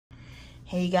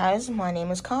Hey guys, my name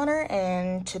is Connor,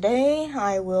 and today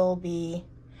I will be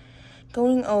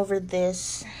going over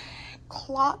this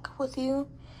clock with you,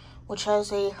 which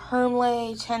has a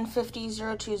Hermle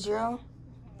 1050020.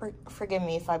 Forgive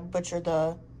me if I butchered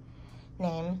the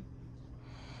name,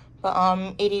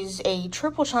 but it is a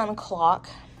triple chime clock.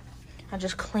 I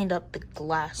just cleaned up the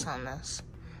glass on this,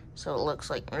 so it looks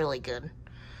like really good.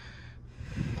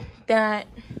 That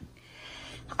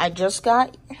I just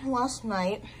got last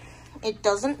night. It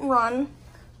doesn't run,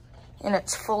 and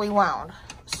it's fully wound.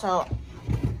 So,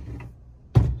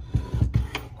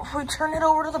 if we turn it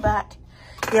over to the back,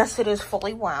 yes, it is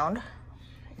fully wound.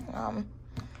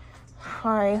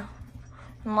 I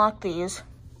unlock these.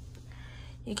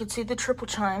 You can see the triple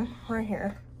chime right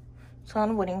here. It's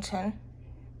on Whittington.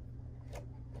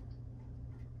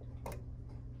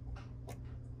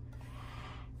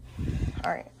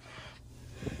 Alright.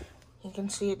 You can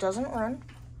see it doesn't run.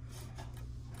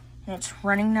 And it's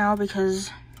running now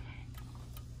because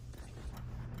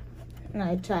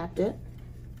I tapped it.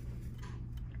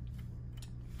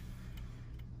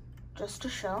 Just to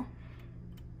show.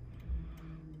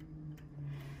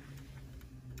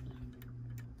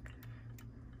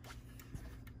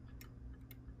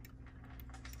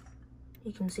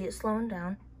 You can see it slowing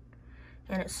down,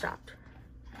 and it stopped.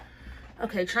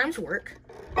 Okay, chimes work,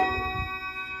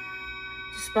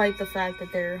 despite the fact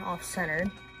that they're off-centered.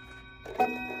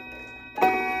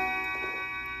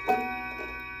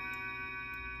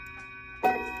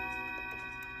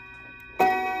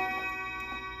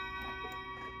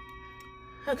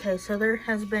 Okay, so there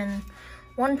has been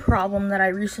one problem that I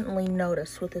recently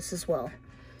noticed with this as well.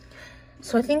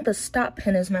 So I think the stop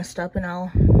pin is messed up, and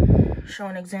I'll show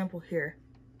an example here.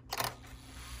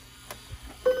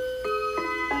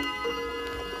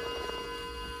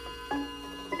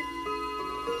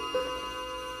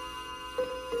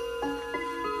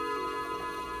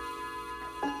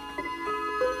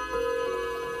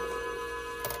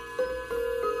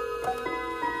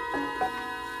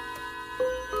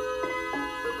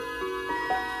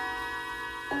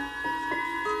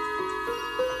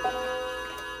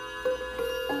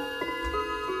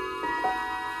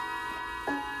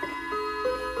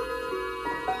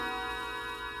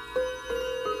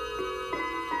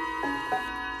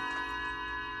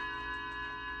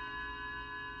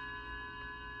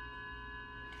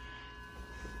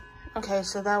 Okay,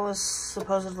 so that was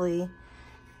supposedly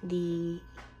the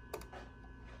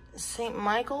St.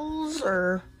 Michael's,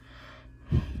 or...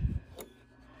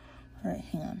 Alright,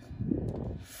 hang on.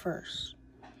 First.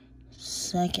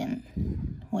 Second.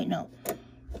 Wait, no.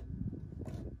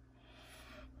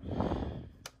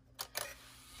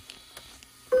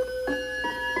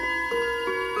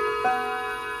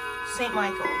 St.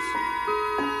 Michael's.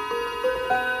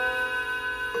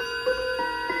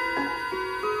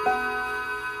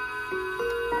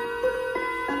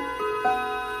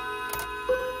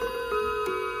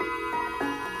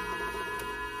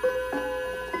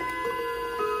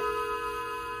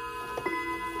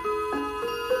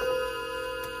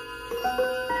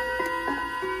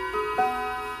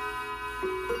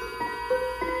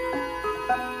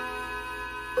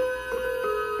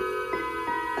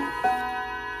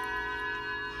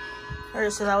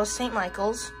 Alright, so that was St.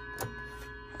 Michael's.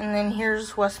 And then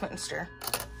here's Westminster.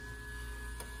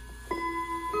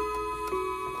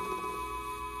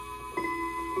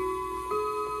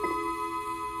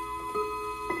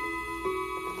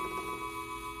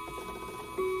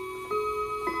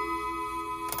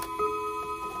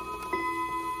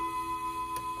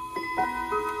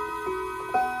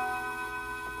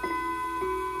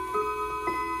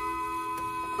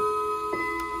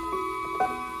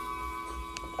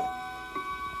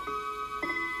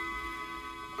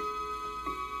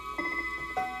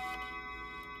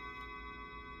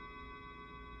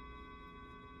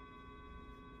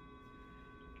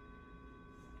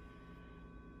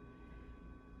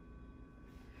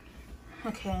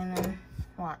 Okay, and then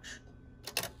watch.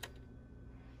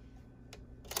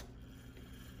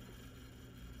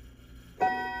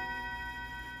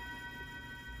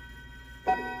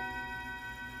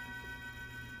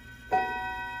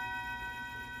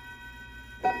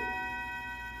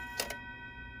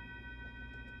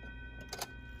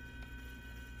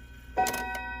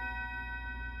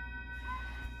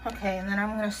 Okay, and then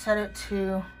I'm going to set it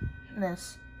to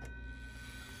this.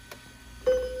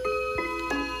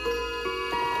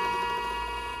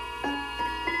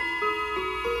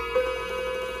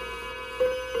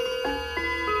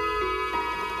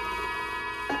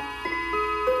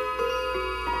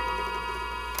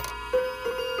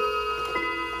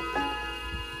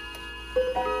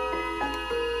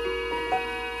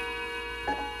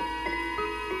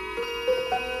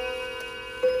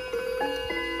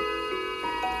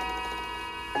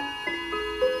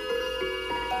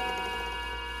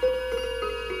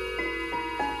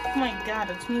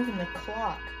 that? It's moving the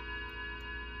clock.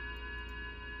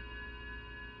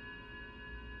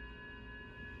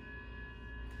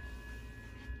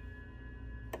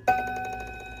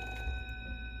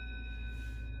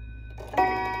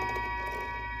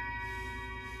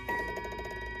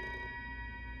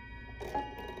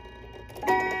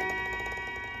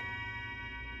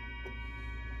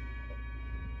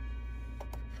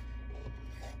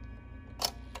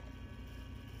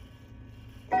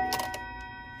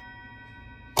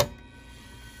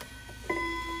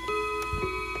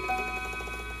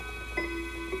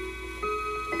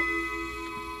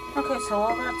 Okay, so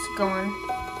while that's going,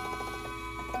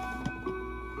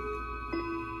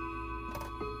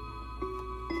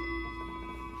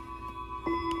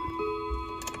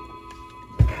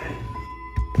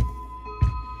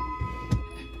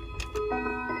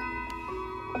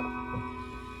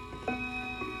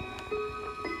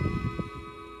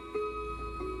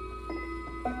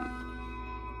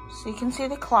 so you can see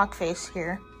the clock face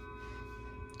here.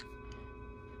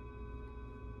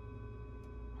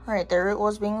 Right there, it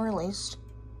was being released.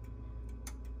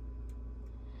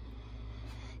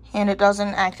 And it doesn't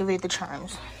activate the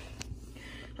chimes.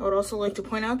 I would also like to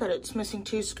point out that it's missing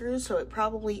 2 screws, so it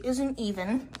probably isn't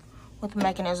even with the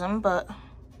mechanism, but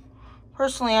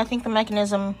personally I think the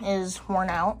mechanism is worn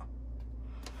out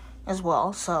as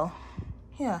well, so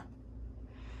yeah.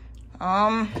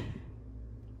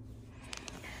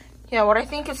 Yeah, what I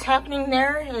think is happening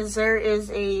there is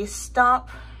a stop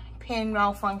pin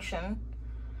malfunction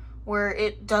where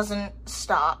it doesn't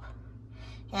stop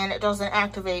and it doesn't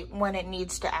activate when it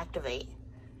needs to activate.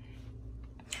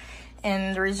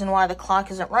 And the reason why the clock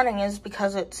isn't running is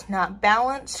because it's not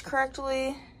balanced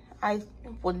correctly, I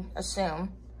would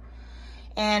assume.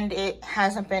 And it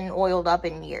hasn't been oiled up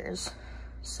in years.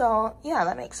 So yeah,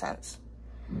 that makes sense.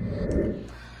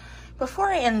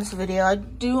 Before I end this video, I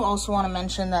do also want to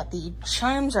mention that the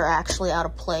chimes are actually out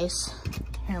of place.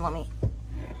 Here, let me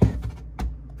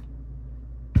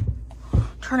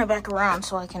turn it back around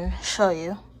so I can show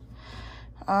you.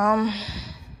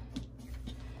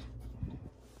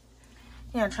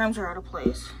 Yeah, chimes are out of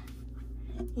place.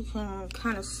 You can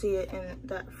kind of see it in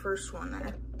that first one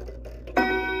there.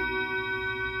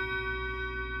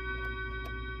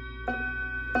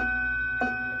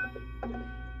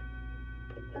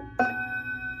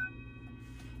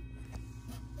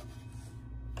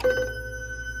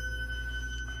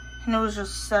 And it was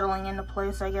just settling into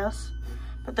place, I guess.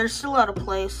 But they're still out of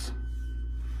place.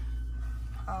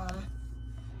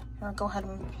 I'll go ahead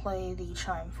and play the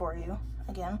chime for you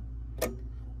again.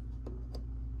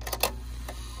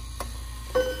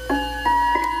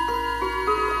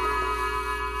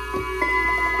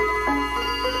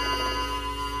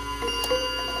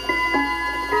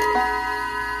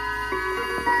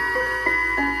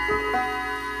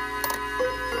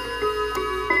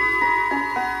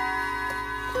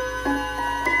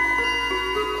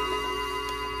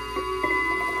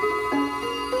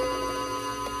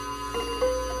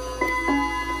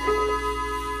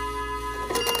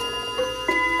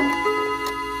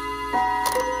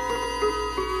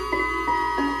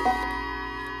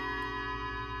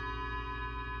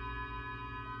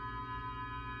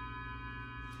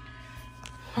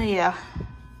 Yeah.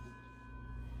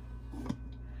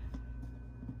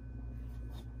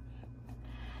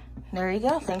 There you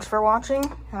go. Thanks for watching,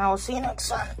 and I will see you next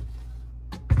time.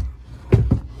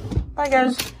 Bye,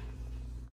 guys.